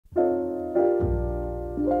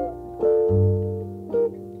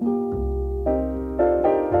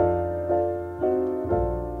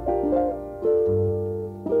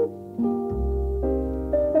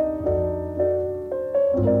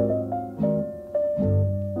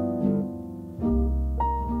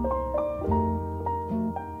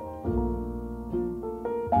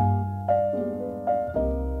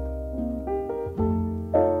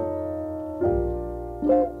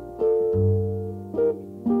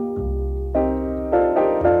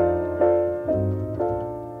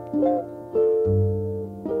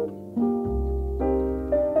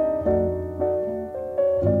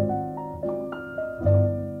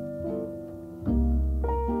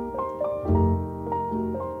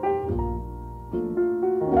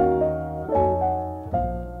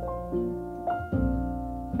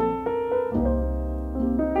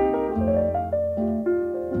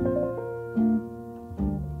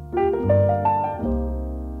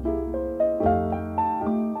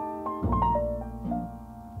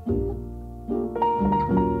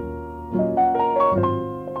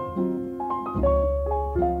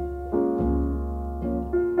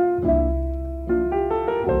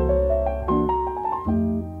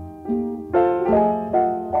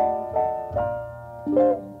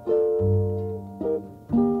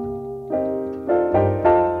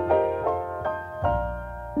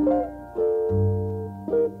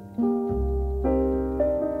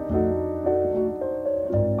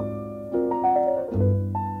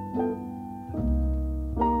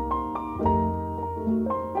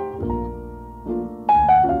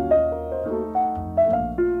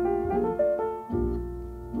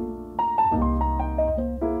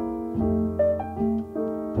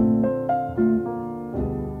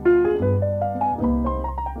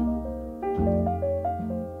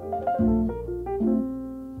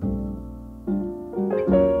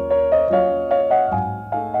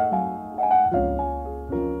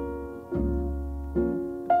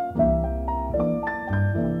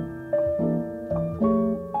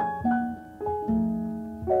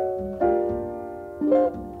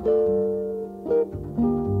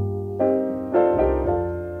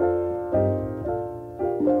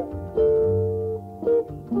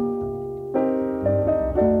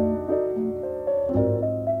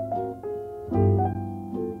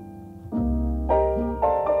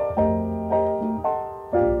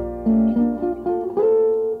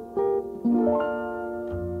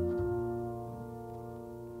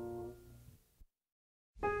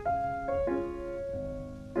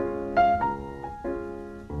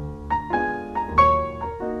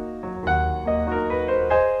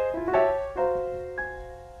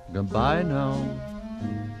Goodbye now,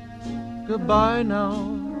 goodbye now.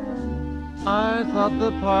 I thought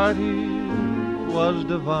the party was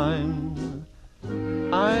divine.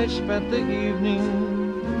 I spent the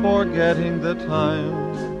evening forgetting the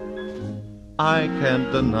time. I can't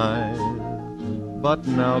deny, but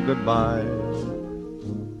now goodbye.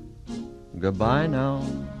 Goodbye now,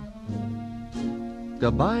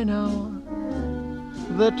 goodbye now.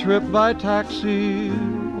 The trip by taxi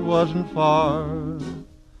wasn't far.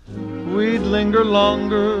 We'd linger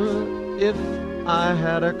longer if I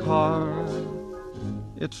had a car.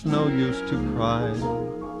 It's no use to cry,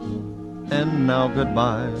 and now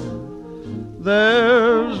goodbye.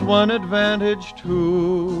 There's one advantage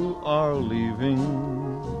to our leaving.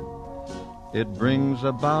 It brings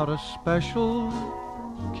about a special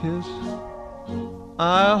kiss.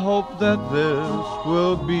 I hope that this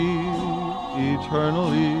will be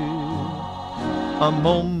eternally a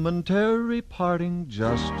momentary parting,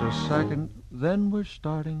 just a second, then we're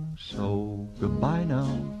starting. So goodbye now,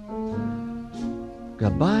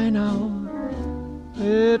 goodbye now.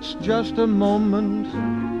 It's just a moment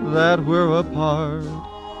that we're apart.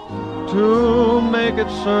 To make it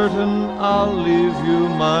certain, I'll leave you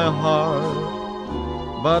my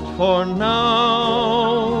heart. But for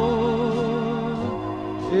now,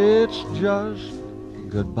 it's just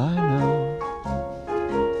goodbye now.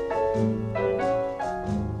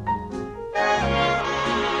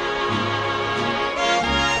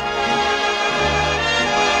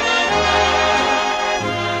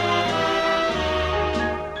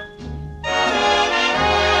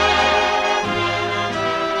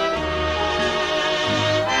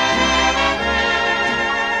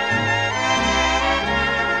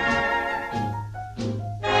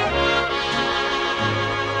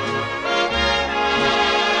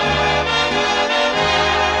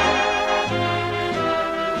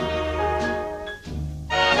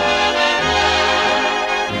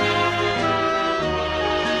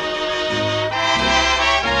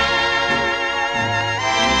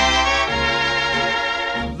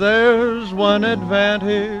 There's one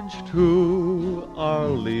advantage to our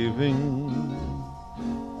leaving.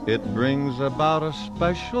 It brings about a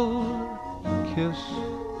special kiss.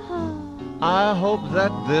 I hope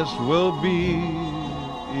that this will be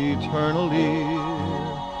eternally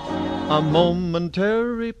a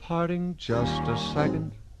momentary parting, just a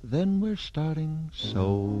second, then we're starting.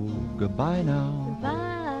 So goodbye now.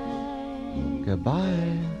 Goodbye.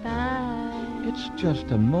 Goodbye. Bye. It's just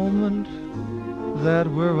a moment that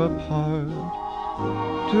we're apart.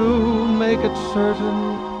 To make it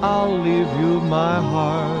certain, I'll leave you my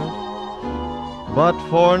heart. But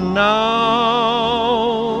for now,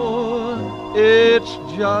 it's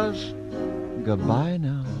just goodbye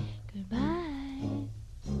now. Goodbye.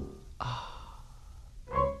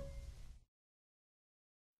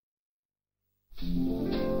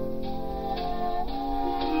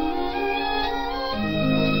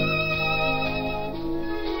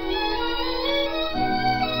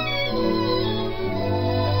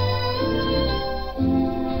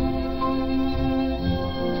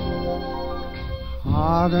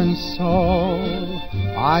 Heart and soul,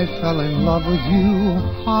 I fell in love with you,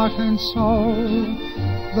 heart and soul,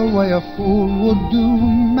 the way a fool would do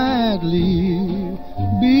madly,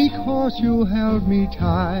 because you held me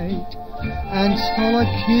tight and stole a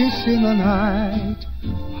kiss in the night.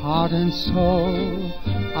 Heart and soul,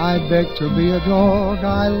 I begged to be adored,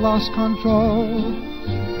 I lost control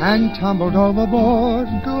and tumbled overboard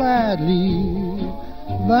gladly.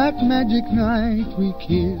 That magic night we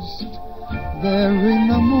kissed there in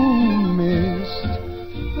the moon mist.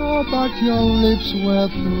 Oh, but your lips were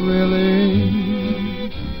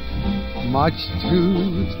thrilling, much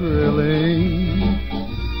too thrilling.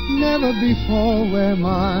 Never before were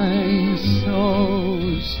mine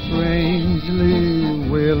so strangely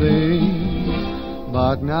willing.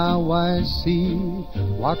 But now I see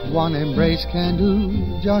what one embrace can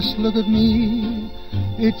do. Just look at me,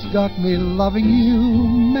 it's got me loving you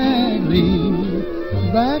madly.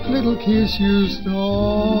 That little kiss you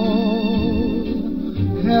stole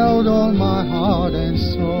held all my heart and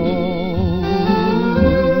soul.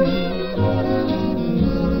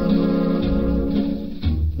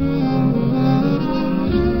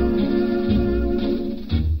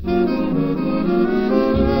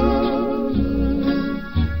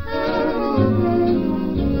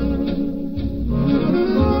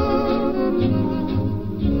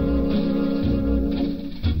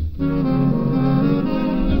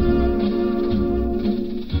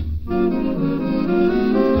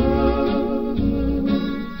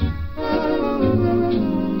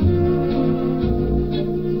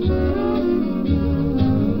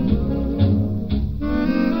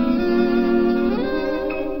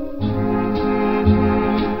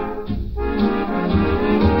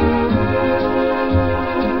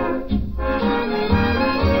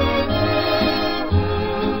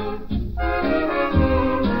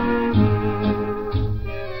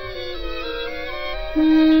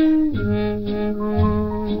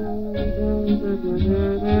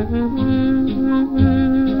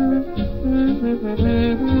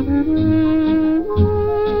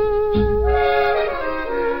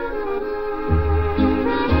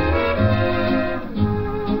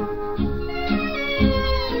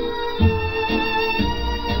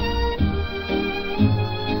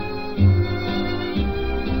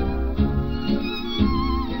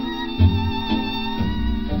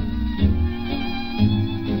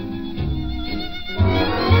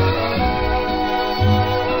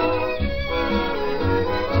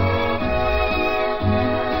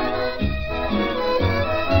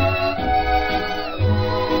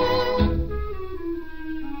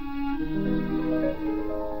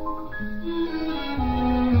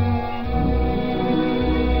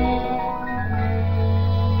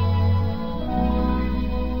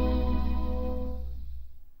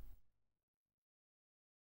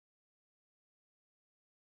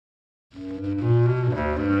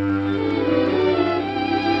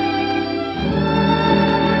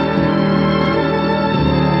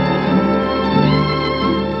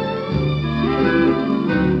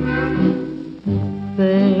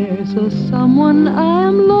 someone I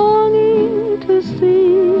am longing to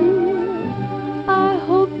see. I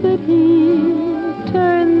hope that he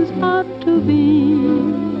turns out to be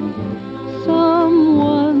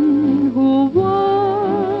someone who'll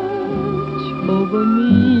watch over me.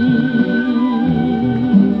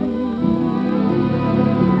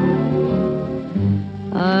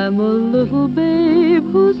 I'm a little babe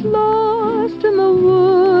who's lost in the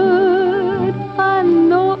wood. I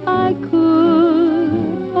know I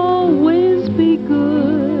could always be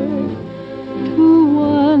good to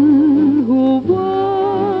one who'll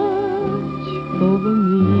watch over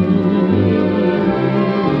me.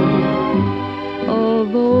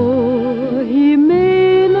 Although he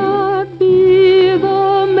may not be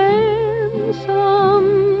the man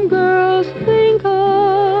some girls think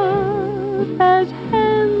of as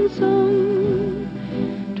handsome,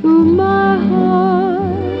 to my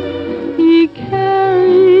heart he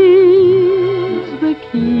carries the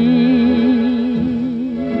key.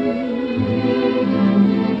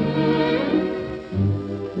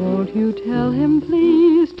 Won't you tell him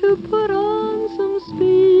please to put on some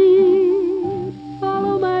speed,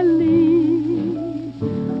 follow my lead.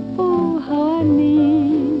 Oh, how I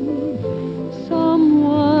need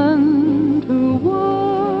someone to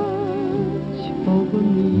watch over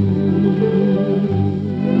me.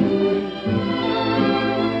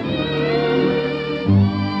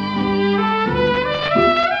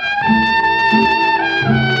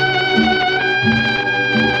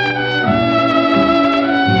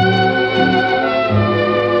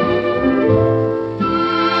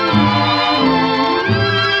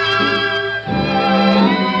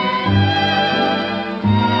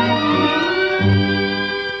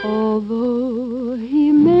 Although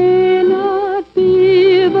he may not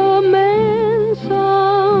be the man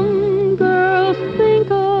some girls think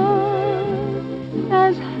of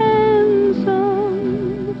as handsome,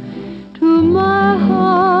 to my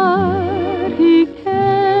heart he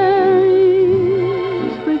carries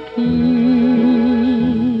the key.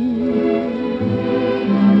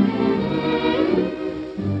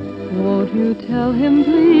 Won't you tell him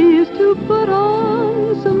please to put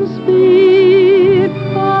on some speed,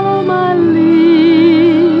 follow my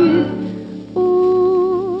lead.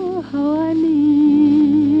 Oh, how I need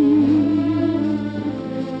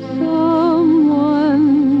someone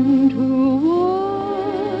to watch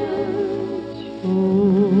over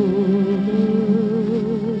me.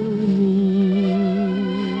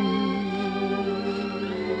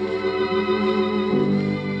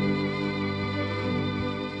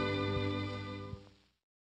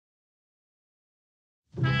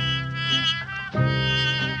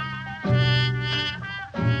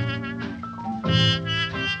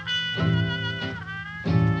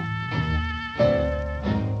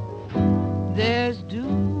 There's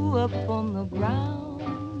dew up on the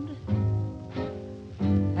ground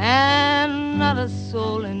and not a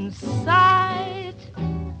soul in sight.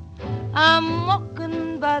 I'm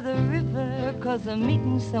walking by the river 'cause I'm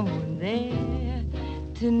meeting someone there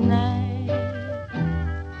tonight.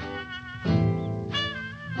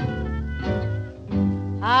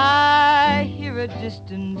 I hear a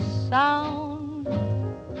distant sound.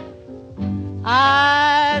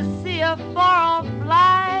 I see a far-off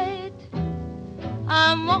light.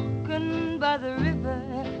 I'm walking by the river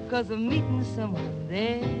 'cause I'm meeting someone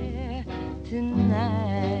there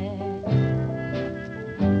tonight.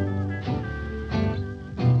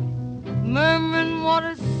 Murmuring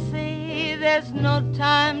waters say there's no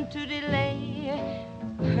time to delay.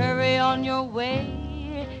 Hurry on your way,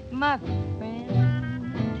 my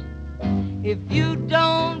friend. If you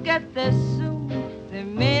don't get there soon, there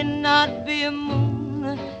may not be a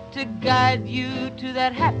moon to guide you to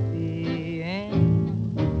that happy end.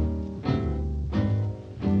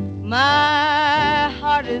 My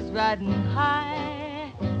heart is riding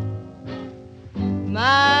high.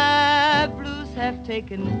 My blues have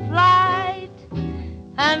taken flight.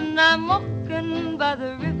 And I'm walking by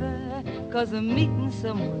the river 'cause I'm meeting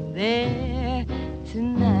someone there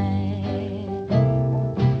tonight.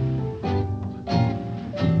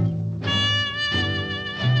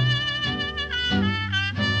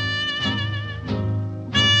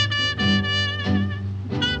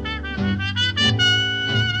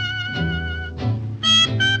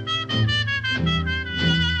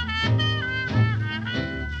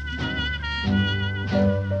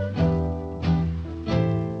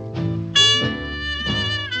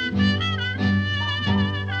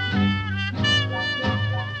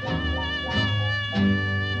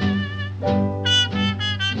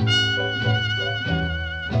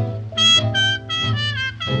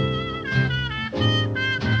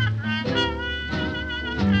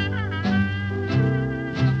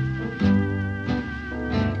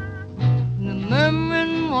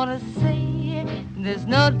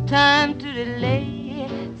 time to delay,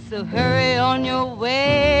 so hurry on your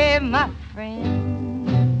way, my friend.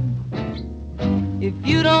 If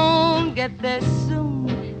you don't get there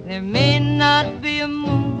soon, there may not be a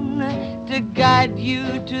moon to guide you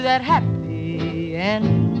to that happy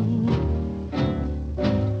end.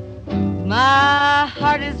 My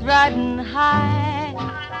heart is riding high,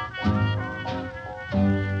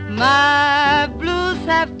 my blues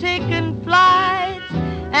have taken flight,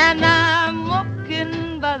 and I'm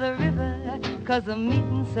walking by the river, 'cause I'm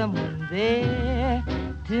meeting someone there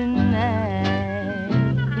tonight.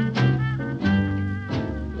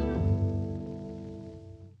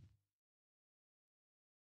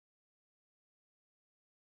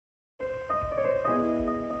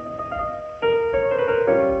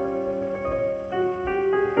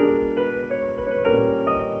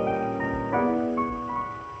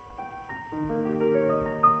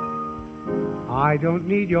 I don't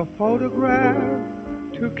need your photograph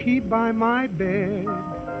to keep by my bed.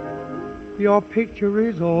 Your picture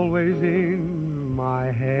is always in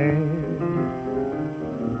my head.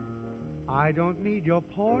 I don't need your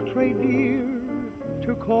portrait, dear,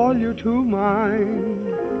 to call you to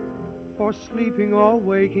mind. For sleeping or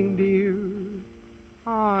waking, dear,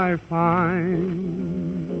 I find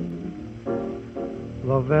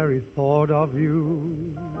the very thought of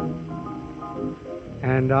you,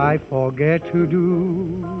 and I forget to do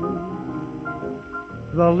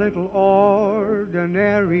the little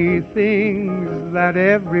ordinary things that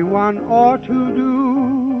everyone ought to do.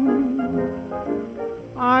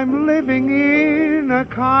 I'm living in a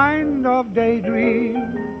kind of daydream.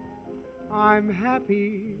 I'm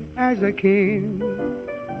happy as a king,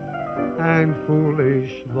 and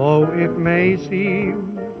foolish though it may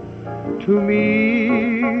seem, to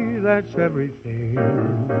me that's everything.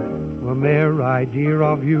 The mere idea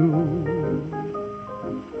of you,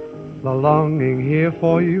 the longing here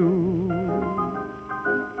for you.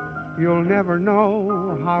 You'll never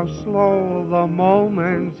know how slow the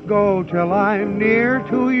moments go till I'm near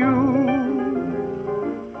to you.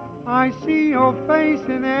 I see your face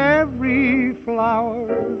in every flower,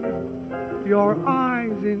 your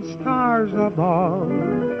eyes in stars above.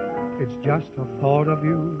 It's just a thought of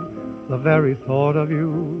you, the very thought of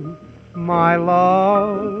you, my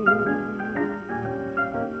love.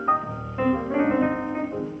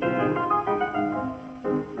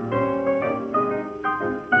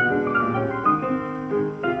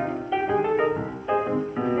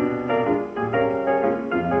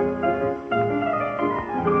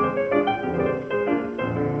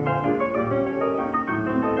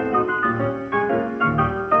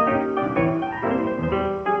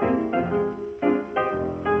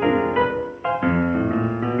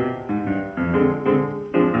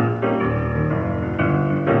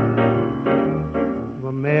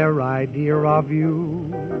 Idea of you,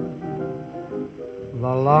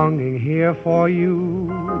 the longing here for you.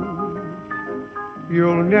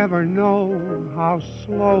 You'll never know how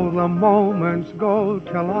slow the moments go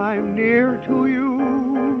till I'm near to you.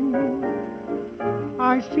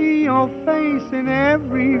 I see your face in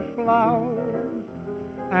every flower,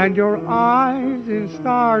 and your eyes in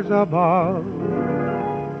stars above.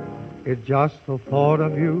 It's just the thought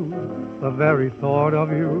of you, the very thought of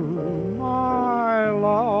you, my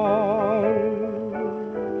love.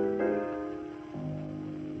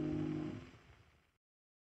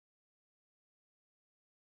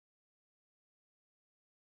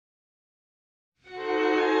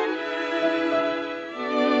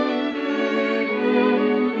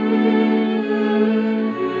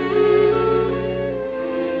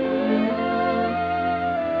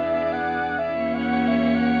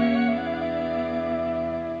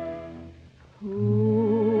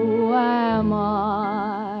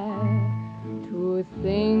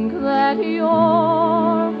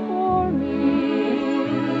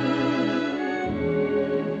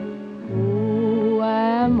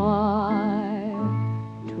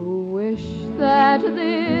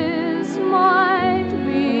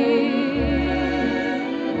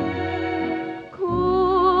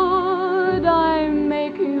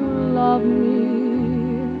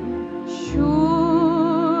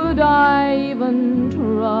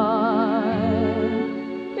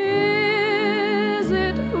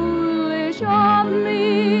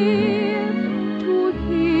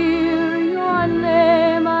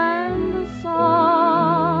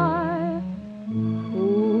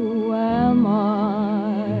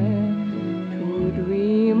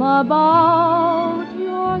 About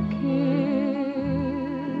your kiss.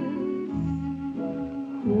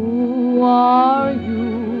 Who are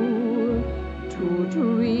you to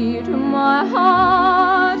treat my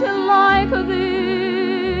heart like this?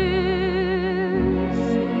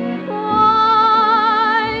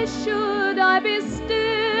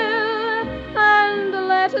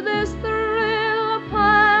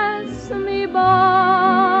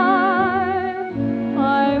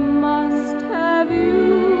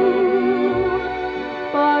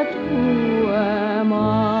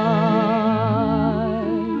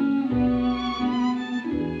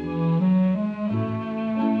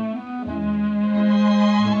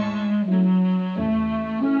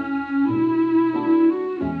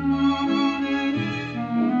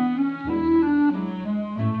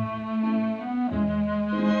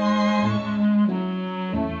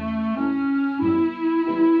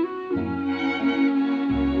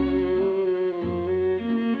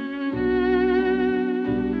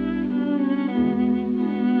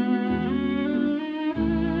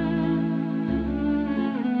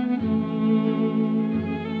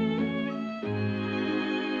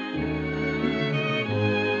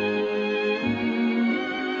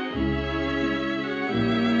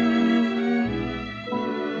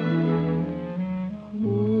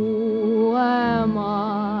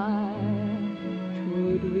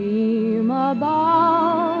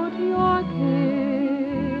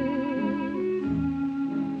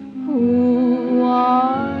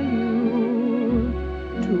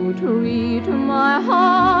 treat my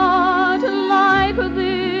heart like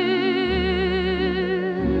this?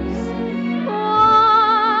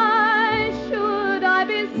 Why should I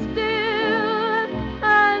be still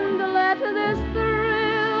and let this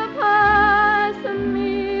thrill pass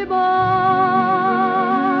me by?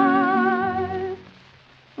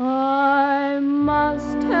 I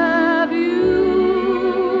must have you,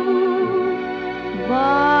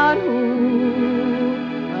 but who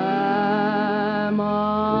am I?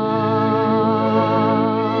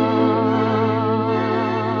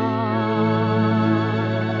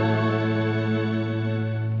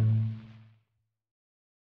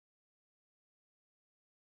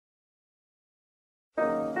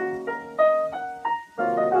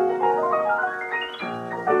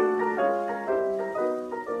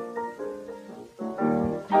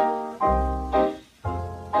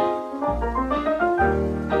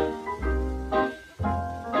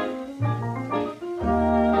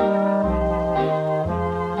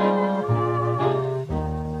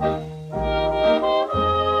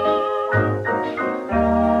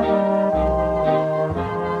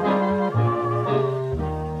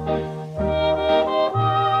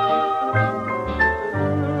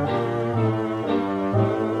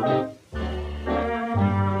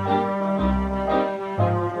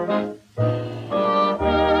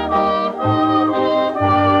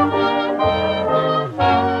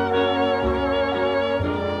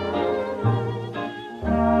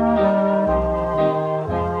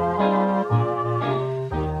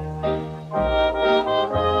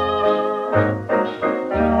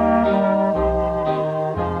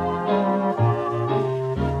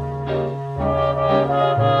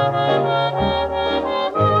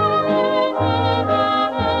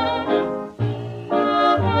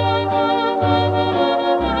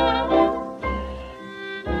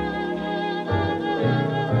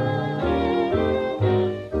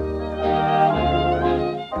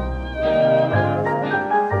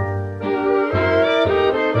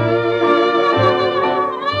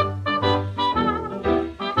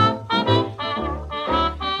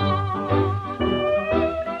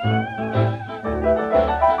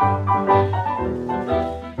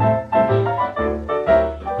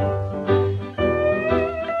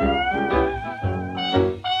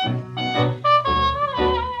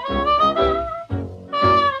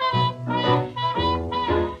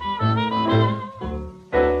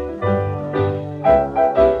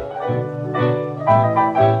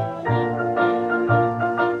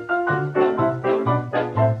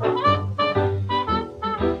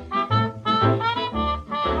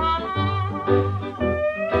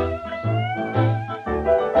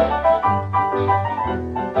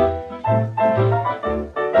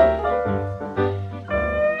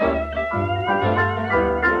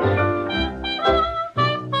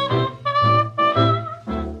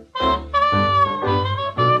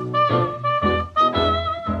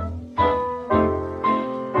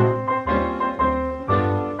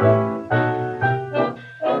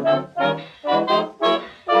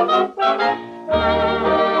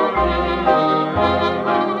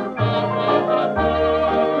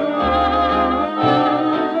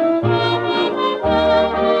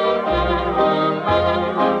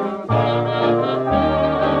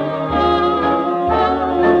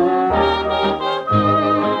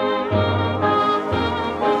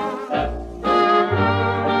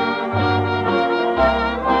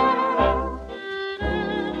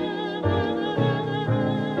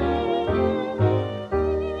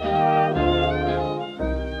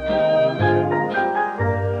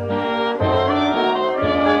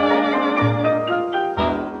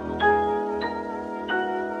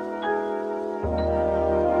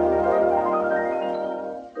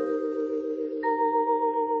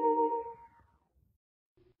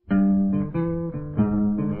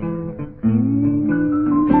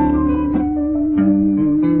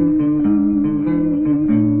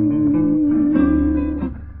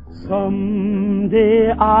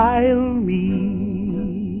 Someday I'll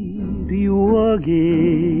meet you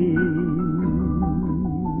again.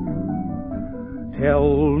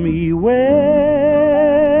 Tell me where,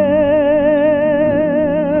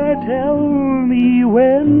 tell me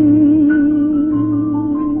when.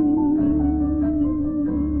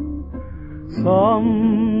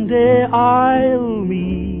 Someday I'll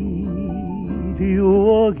meet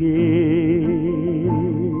you again.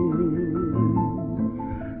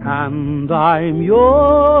 And I'm yours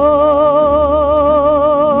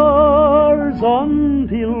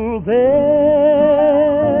until then.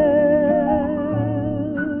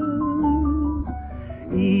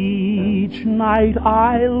 Each night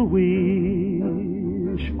I'll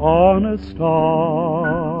wish on a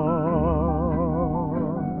star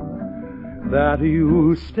that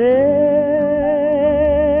you stay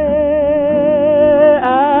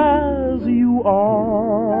as you are.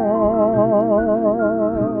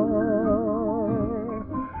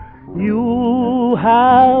 You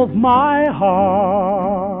have my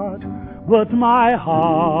heart, but my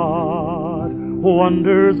heart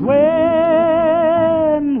wonders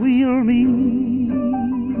when we'll meet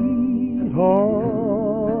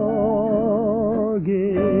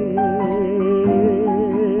again.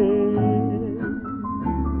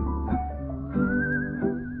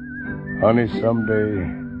 Honey, someday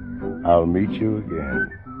I'll meet you again.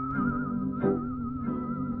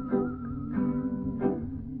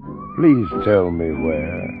 Please tell me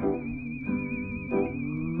where.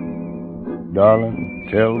 Darling,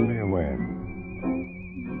 tell me when.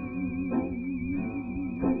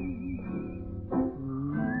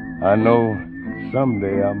 I know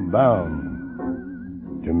someday I'm bound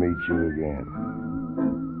to meet you again.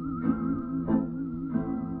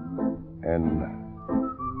 And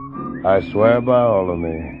I swear by all of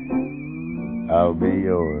me, I'll be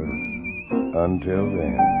yours until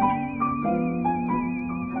then.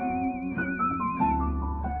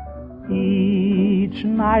 Each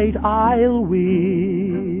night I'll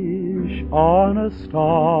wish on a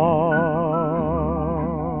star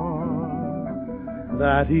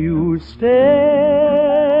that you stay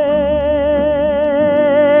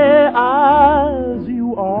as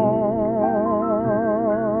you are.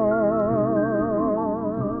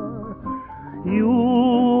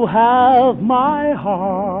 You have my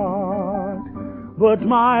heart, but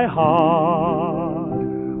my heart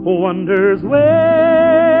wonders when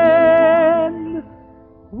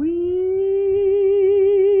we'll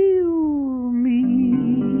meet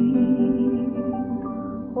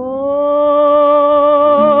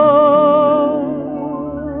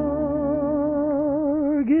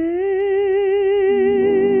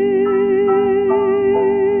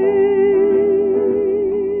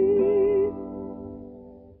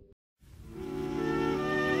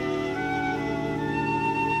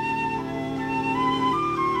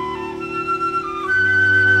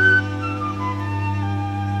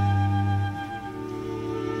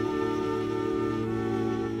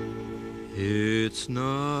It's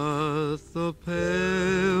not the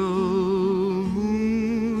pale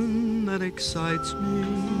moon that excites me,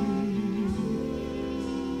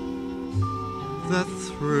 that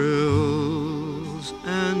thrills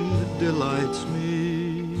and delights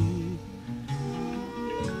me.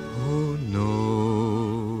 Oh no,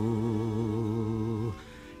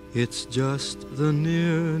 it's just the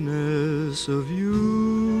nearness of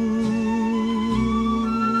you.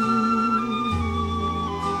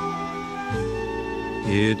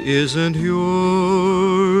 It isn't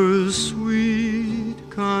your sweet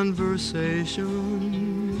conversation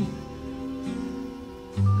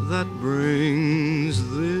that brings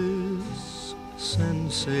this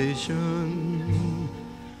sensation.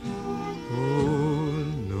 Oh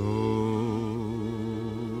no,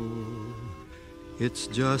 it's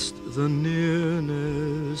just the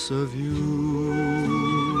nearness of you.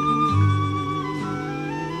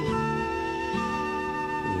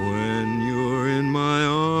 When you're in my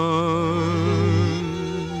arms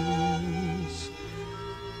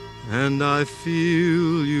and I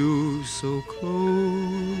feel you so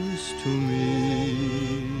close to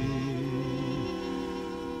me,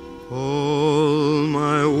 all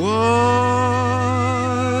my wildest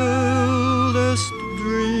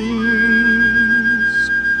dreams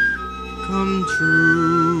come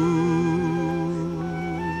true.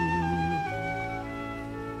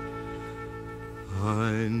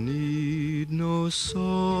 I need no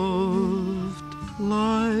soft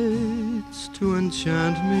lights to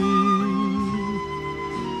enchant me.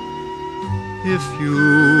 If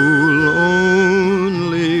you'll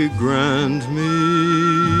only grant me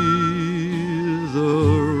the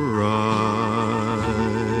right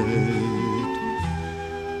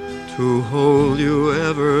to hold you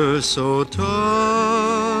ever so tight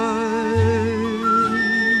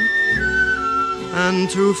and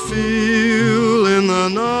to feel in the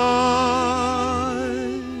night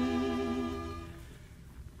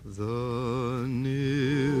the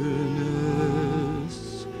nearness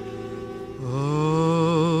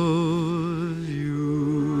of you.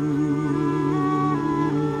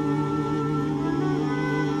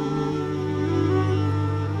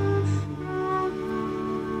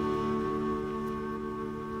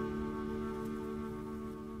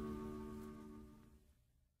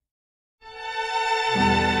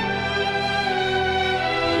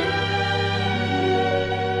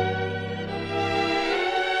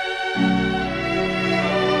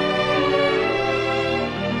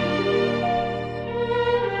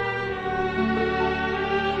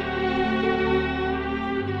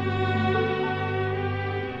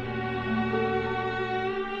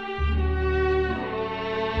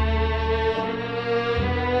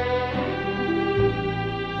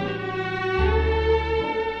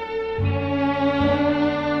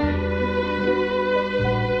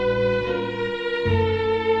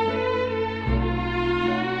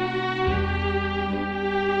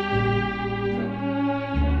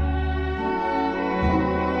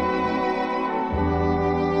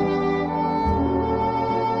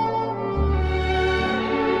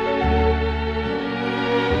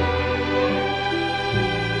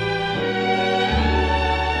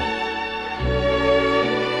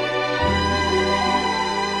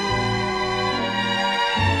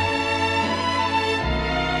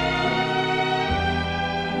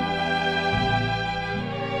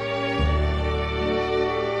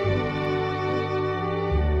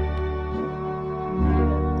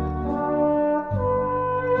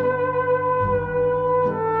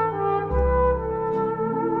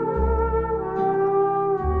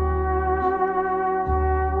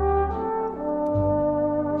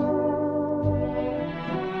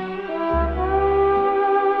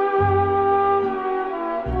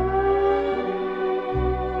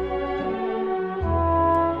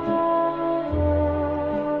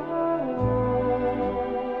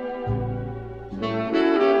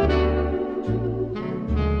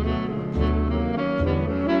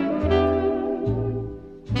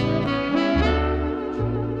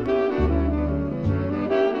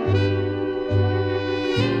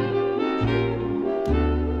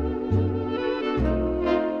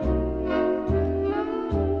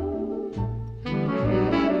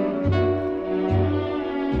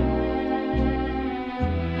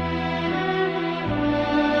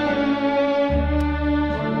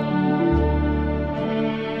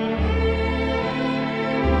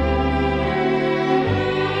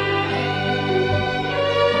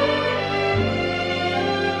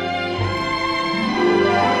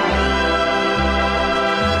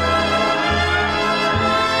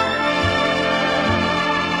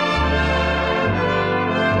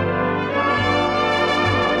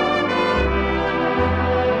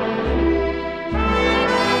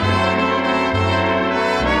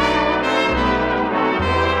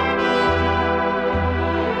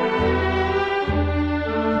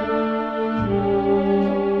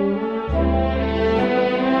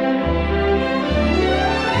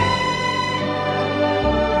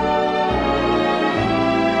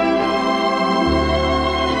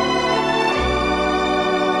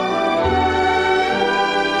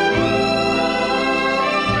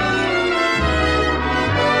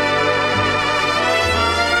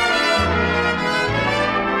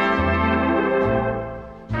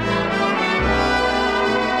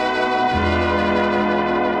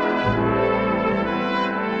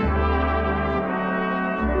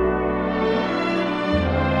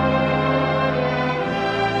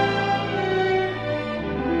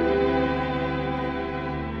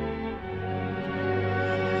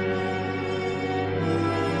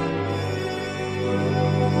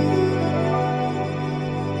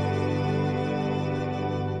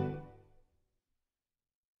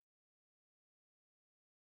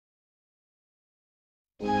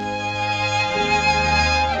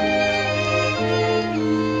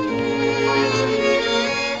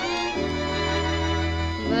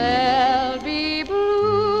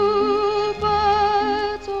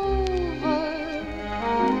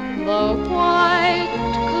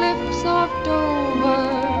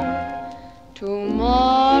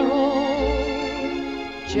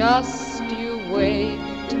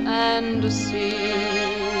 wait and see.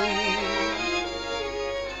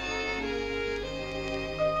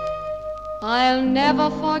 I'll never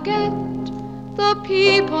forget the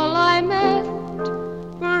people I met,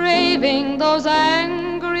 braving those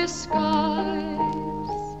angry skies.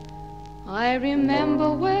 I remember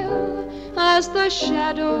well as the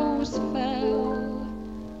shadows fell,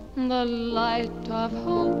 the light of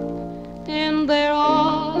hope in their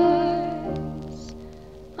eyes.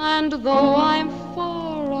 And though I'm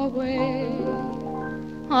far away,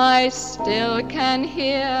 I still can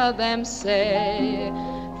hear them say,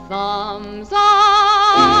 thumbs up.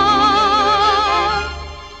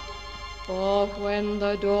 For when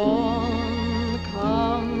the dawn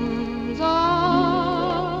comes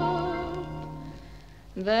up,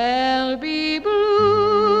 there'll be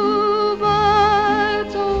bluebirds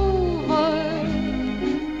over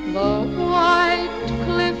the white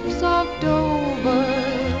cliffs of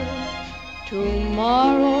Dover.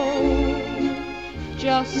 Tomorrow,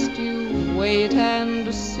 just you wait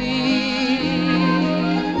and see.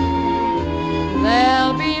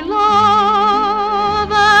 There'll be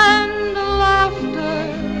love and laughter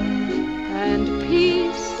and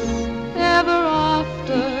peace ever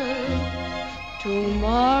after.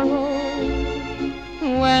 Tomorrow,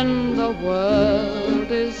 when the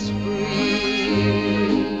world is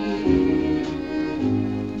free,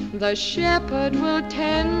 the shepherd will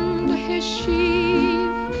tend his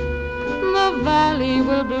sheep, the valley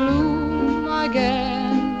will bloom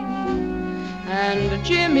again, and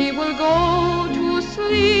Jimmy will go to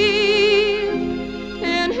sleep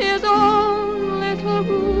in his own little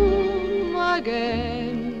room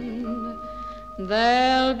again.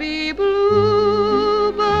 There'll be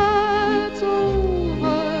bluebirds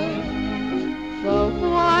over the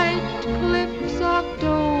white cliffs of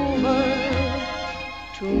Dover.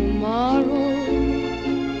 Tomorrow,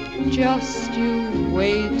 just you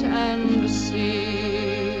wait and see.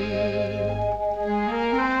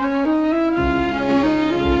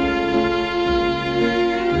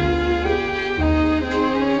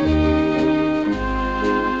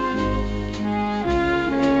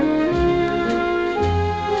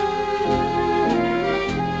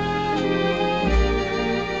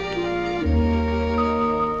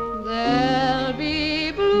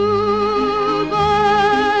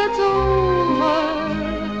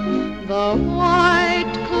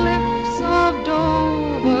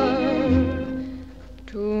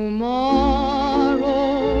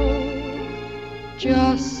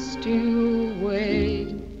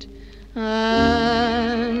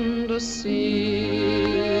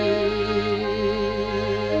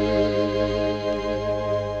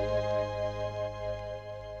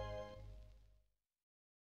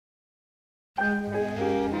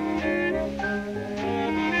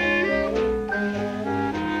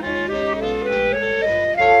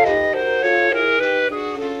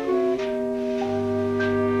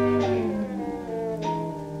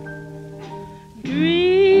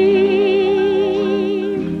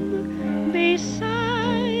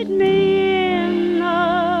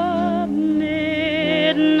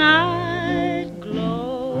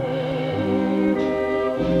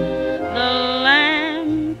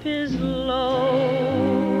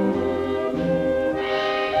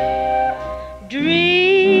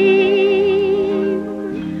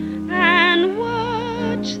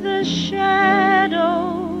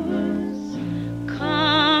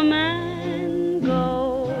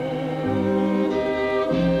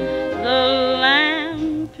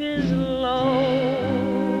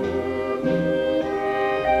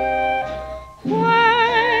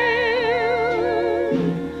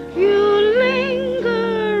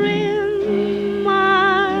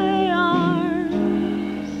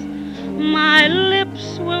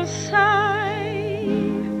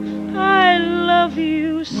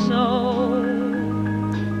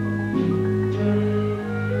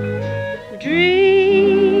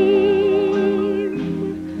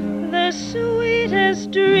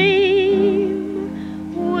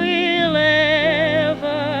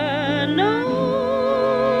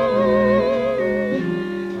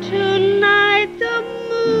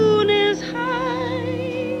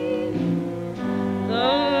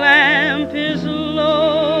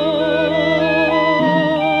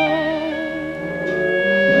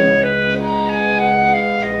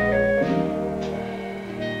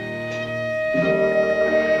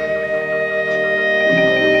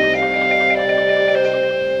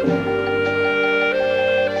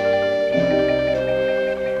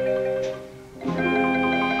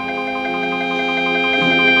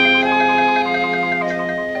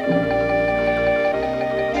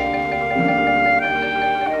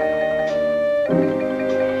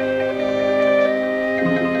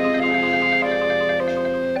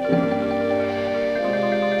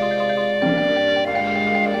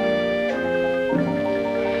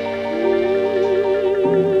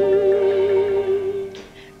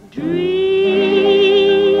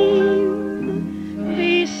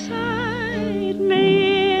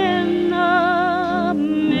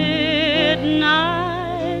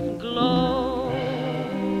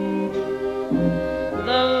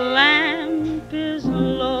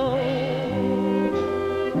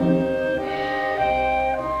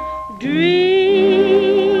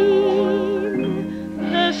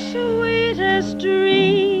 sweetest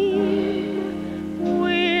dream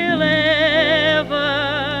we'll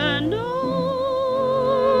ever know.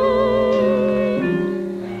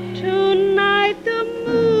 Tonight the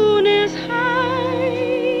moon is high,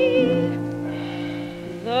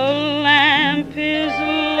 the lamp is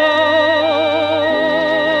low.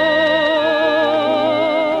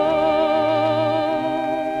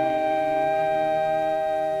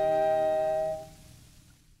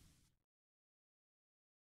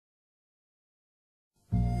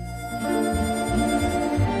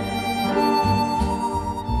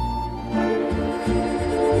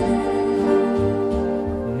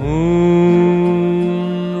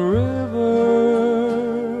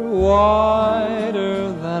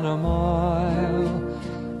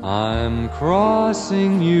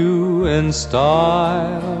 Crossing you in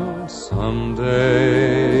style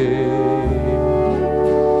someday.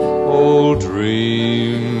 Old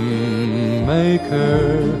dream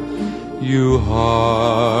maker, you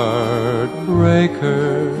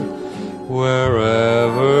heartbreaker,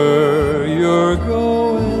 wherever you're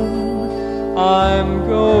going, I'm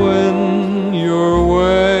going your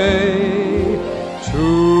way.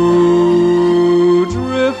 Two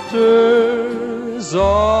drifters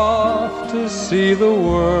off to see the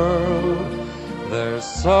world. There's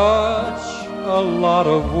such a lot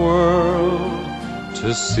of world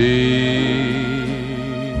to see.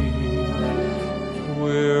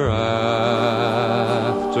 We're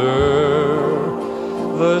after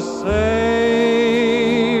the same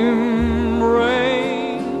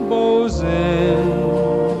rainbows in,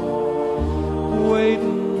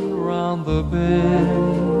 waiting round the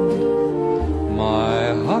bend,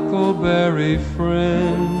 my huckleberry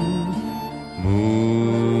friend.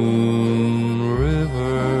 Moon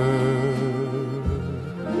River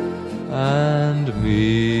and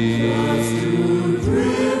me.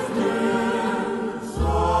 Drifters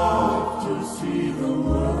off to see the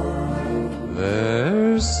world.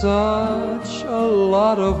 There's such a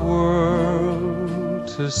lot of world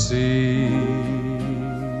to see.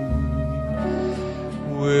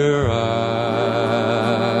 We're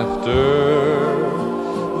after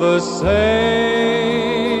the same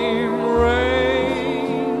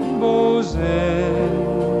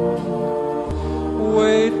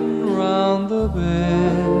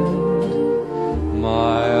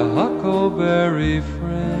huckleberry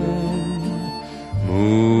friend,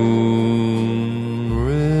 Moon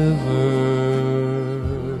River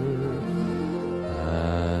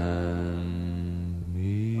and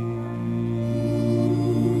me.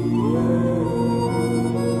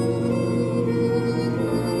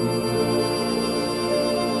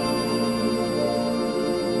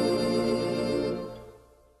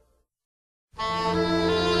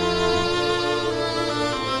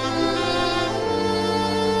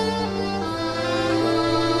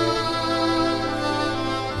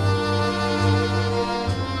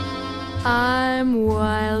 I'm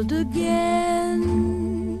wild again,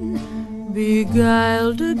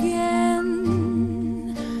 beguiled again,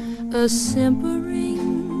 a simpering,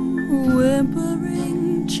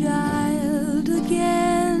 whimpering child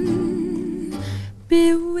again,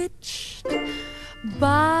 bewitched,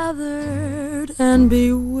 bothered, and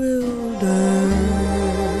bewildered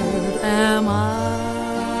am I.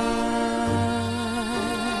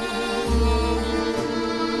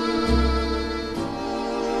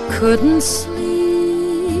 Couldn't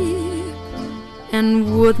sleep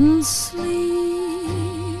and wouldn't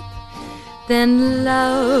sleep. Then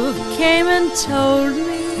love came and told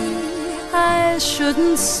me I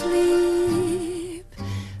shouldn't sleep.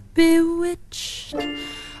 Bewitched,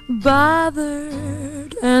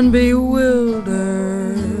 bothered, and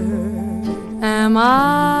bewildered am I.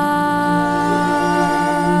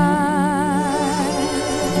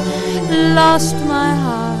 Lost my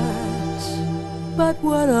heart, but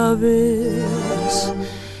what of it?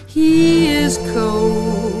 He is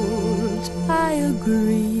cold, I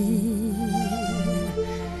agree.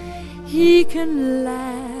 He can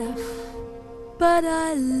laugh, but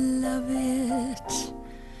I love it,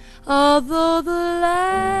 although the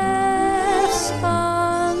laugh's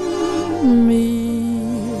on me.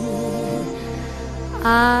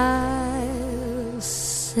 I'll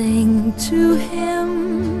sing to him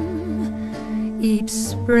each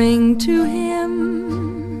spring to him,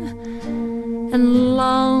 and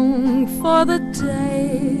long for the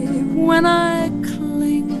day when I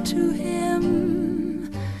cling to him.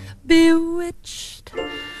 Bewitched,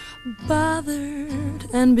 bothered,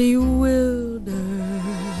 and bewildered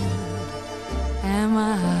am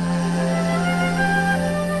I.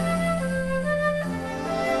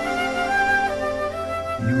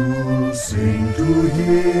 You'll sing to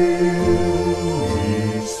him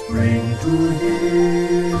each spring bring to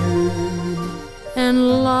him. And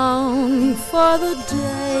long for the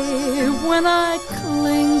day when I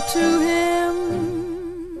cling to him,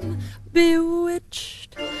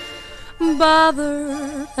 bewitched,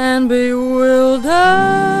 bothered, and bewildered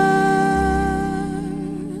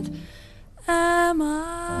am I.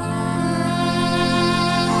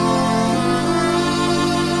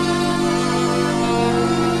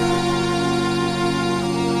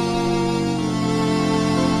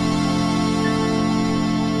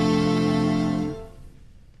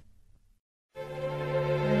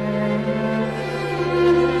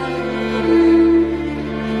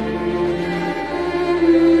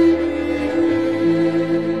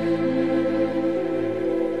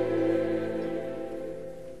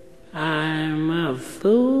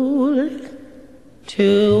 Fool to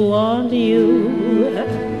want you.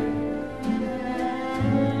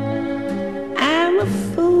 I'm a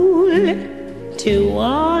fool to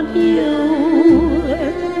want you.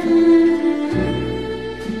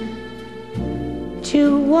 To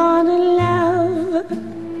want a love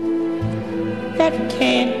that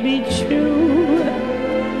can't be true.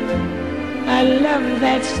 A love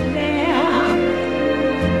that's there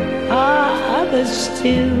for others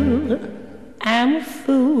too. I'm a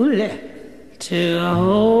fool to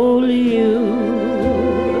hold you.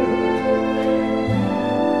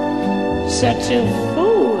 Such a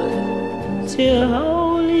fool to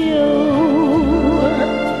hold you.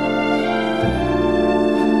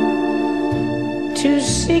 To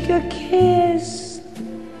seek a kiss,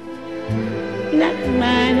 not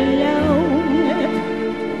mine alone.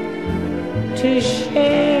 To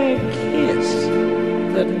share a kiss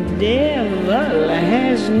the devil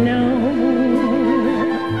has known.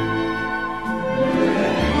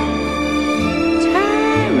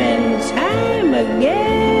 Time and time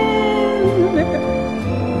again,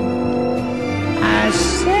 I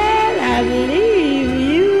said I'd leave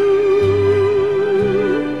you.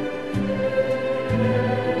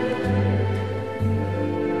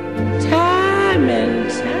 Time and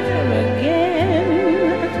time again,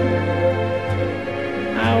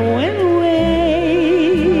 I went away.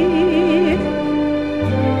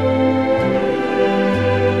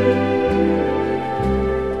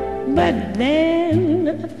 But then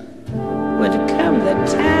would come the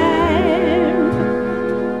time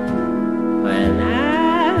when I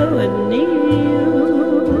would need you.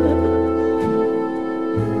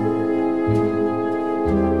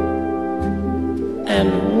 And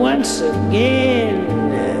once again,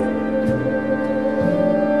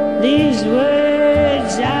 these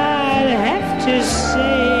words I'd have to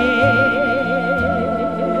say.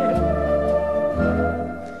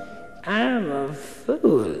 I'm a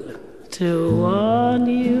fool to want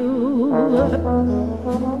you.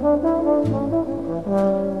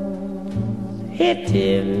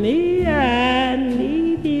 Pity me, I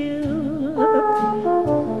need you.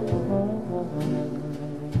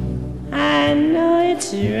 I know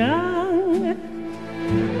it's wrong,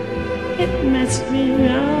 it must be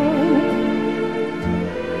wrong,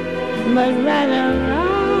 but right or wrong,